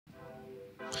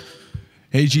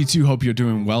Hey G2, hope you're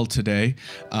doing well today.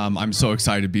 I'm so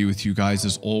excited to be with you guys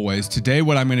as always. Today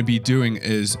what I'm going to be doing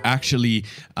is actually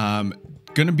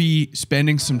going to be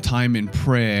spending some time in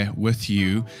prayer with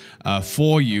you,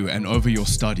 for you and over your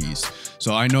studies.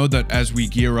 So I know that as we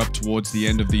gear up towards the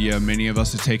end of the year, many of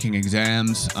us are taking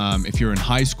exams. If you're in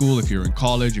high school, if you're in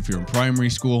college, if you're in primary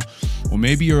school, or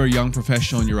maybe you're a young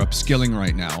professional and you're upskilling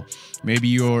right now. Maybe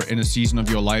you're in a season of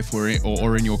your life or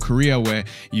in your career where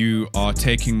you are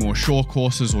taking more short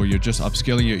courses, or you're just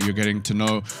upskilling, you're getting to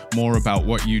know more about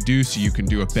what you do so you can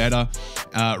do it better.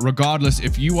 Regardless,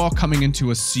 if you are coming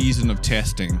into a season of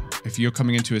testing, if you're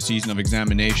coming into a season of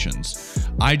examinations,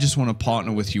 I just want to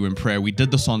partner with you in prayer. We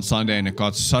did this on Sunday and it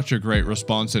got such a great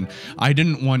response, and I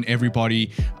didn't want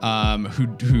everybody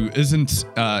who isn't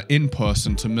in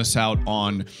person to miss out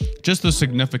on just the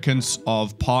significance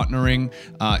of partnering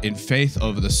in faith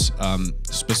over this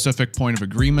specific point of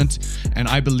agreement. And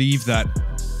I believe that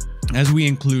as we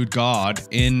include God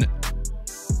in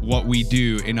what we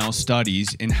do in our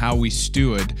studies, in how we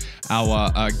steward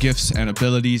our gifts and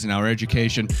abilities and our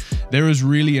education, there is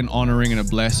really an honoring and a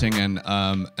blessing and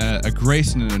a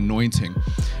grace and an anointing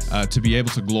to be able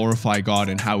to glorify God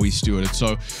in how we steward it.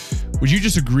 So would you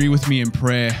just agree with me in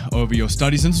prayer over your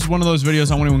studies? And this is one of those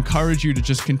videos I want to encourage you to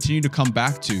just continue to come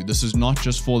back to. This is not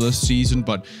just for this season,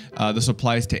 but this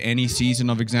applies to any season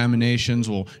of examinations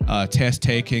or test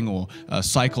taking or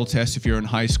cycle tests if you're in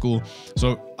high school.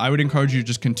 So I would encourage you to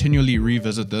just continually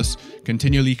revisit this,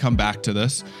 continually come back to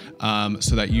this,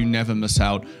 so that you never miss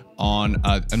out on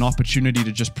an opportunity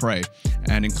to just pray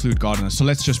and include God in us. So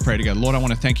let's just pray together. Lord, I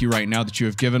want to thank you right now that you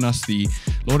have given us the,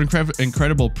 Lord,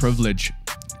 incredible privilege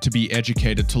to be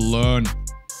educated, to learn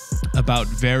about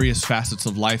various facets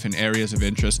of life and areas of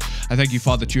interest. I thank you,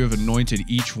 Father, that you have anointed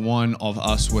each one of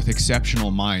us with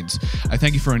exceptional minds. I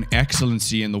thank you for an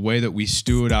excellency in the way that we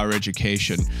steward our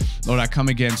education. Lord, I come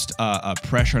against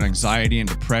pressure and anxiety and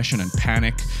depression and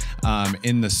panic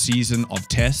in the season of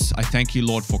tests. I thank you,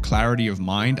 Lord, for clarity of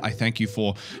mind. I thank you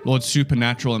for, Lord,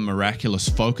 supernatural and miraculous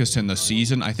focus in the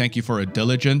season. I thank you for a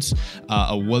diligence,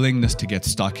 a willingness to get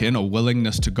stuck in, a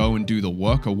willingness to go and do the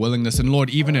work, a willingness, and Lord,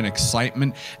 even an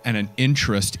excitement and an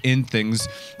interest in things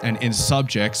and in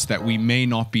subjects that we may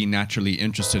not be naturally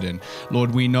interested in.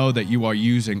 Lord, we know that you are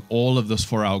using all of this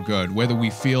for our good, whether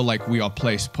we feel like we are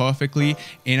placed perfectly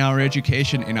in our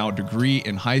education, in our degree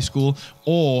in high school,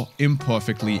 or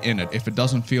imperfectly in it. If it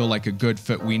doesn't feel like a good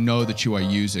fit, we know that you are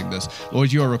using this.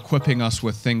 Lord, you are equipping us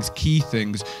with things, key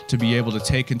things, to be able to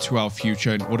take into our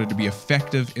future in order to be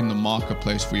effective in the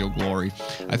marketplace for your glory.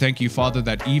 I thank you, Father,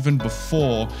 that even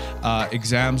before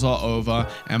exams are over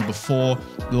and before,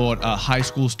 Lord, high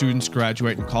school students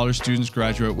graduate and college students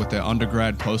graduate with their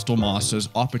undergrad, post, or masters,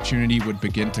 opportunity would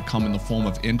begin to come in the form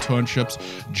of internships,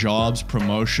 jobs,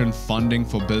 promotion, funding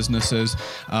for businesses.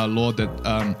 Lord,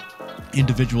 that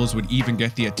individuals would even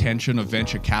get the attention of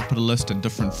venture capitalists and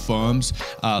different firms,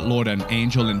 Lord, and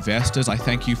angel investors. I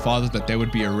thank you, Father, that there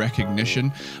would be a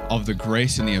recognition of the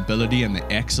grace and the ability and the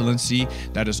excellency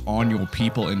that is on your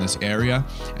people in this area,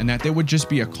 and that there would just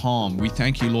be a calm. We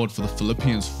thank you, Lord, for the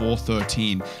Philippians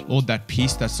 4:13. Lord, that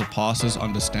peace that surpasses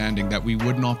understanding, that we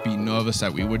would not be nervous,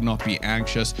 that we would not be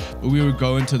anxious, but we would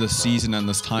go into this season and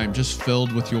this time just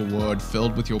filled with your word,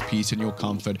 filled with your peace and your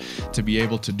comfort, to be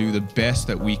able to do the best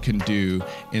that we can do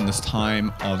in this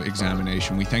time of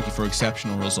examination. We thank you for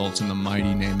exceptional results in the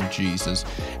mighty name of Jesus.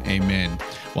 Amen.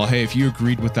 Well, hey, if you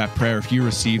agreed with that prayer, if you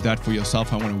received that for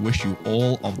yourself, I want to wish you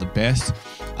all of the best.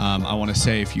 I want to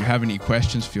say, if you have any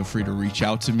questions, feel free to reach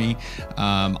out to me.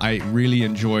 I really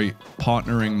enjoy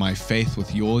partnering my faith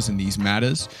with yours in these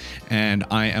matters, and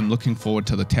I am looking forward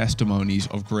to the testimonies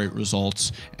of great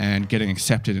results and getting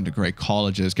accepted into great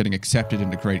colleges, getting accepted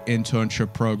into great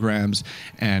internship programs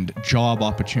and job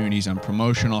opportunities and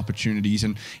promotion opportunities,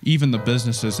 and even the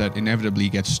businesses that inevitably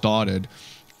get started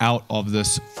out of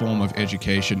this form of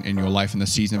education in your life, in the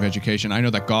season of education. I know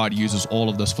that God uses all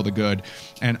of this for the good.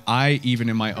 And I, even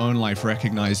in my own life,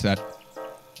 recognize that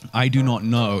I do not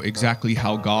know exactly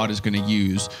how God is going to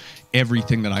use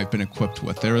everything that I've been equipped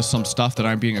with. There is some stuff that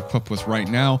I'm being equipped with right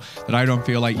now that I don't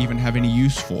feel I even have any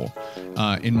use for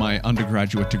in my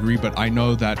undergraduate degree, but I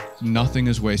know that nothing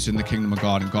is wasted in the kingdom of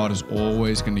God, and God is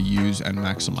always going to use and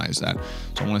maximize that.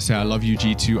 So I want to say I love you,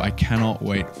 G2. I cannot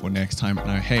wait for next time,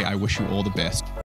 and hey, I wish you all the best.